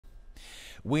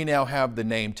We now have the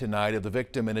name tonight of the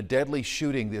victim in a deadly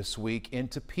shooting this week in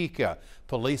Topeka.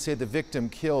 Police say the victim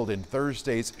killed in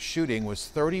Thursday's shooting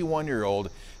was 31-year-old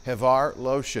Hevar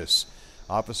Locious.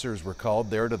 Officers were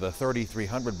called there to the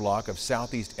 3300 block of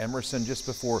Southeast Emerson just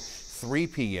before 3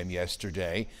 p.m.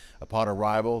 yesterday. Upon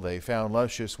arrival, they found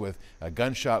Locious with a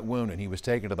gunshot wound and he was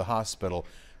taken to the hospital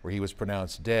where he was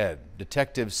pronounced dead.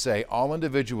 Detectives say all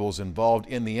individuals involved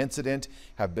in the incident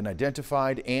have been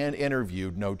identified and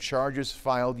interviewed. No charges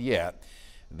filed yet.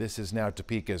 This is now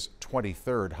Topeka's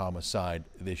 23rd homicide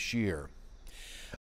this year.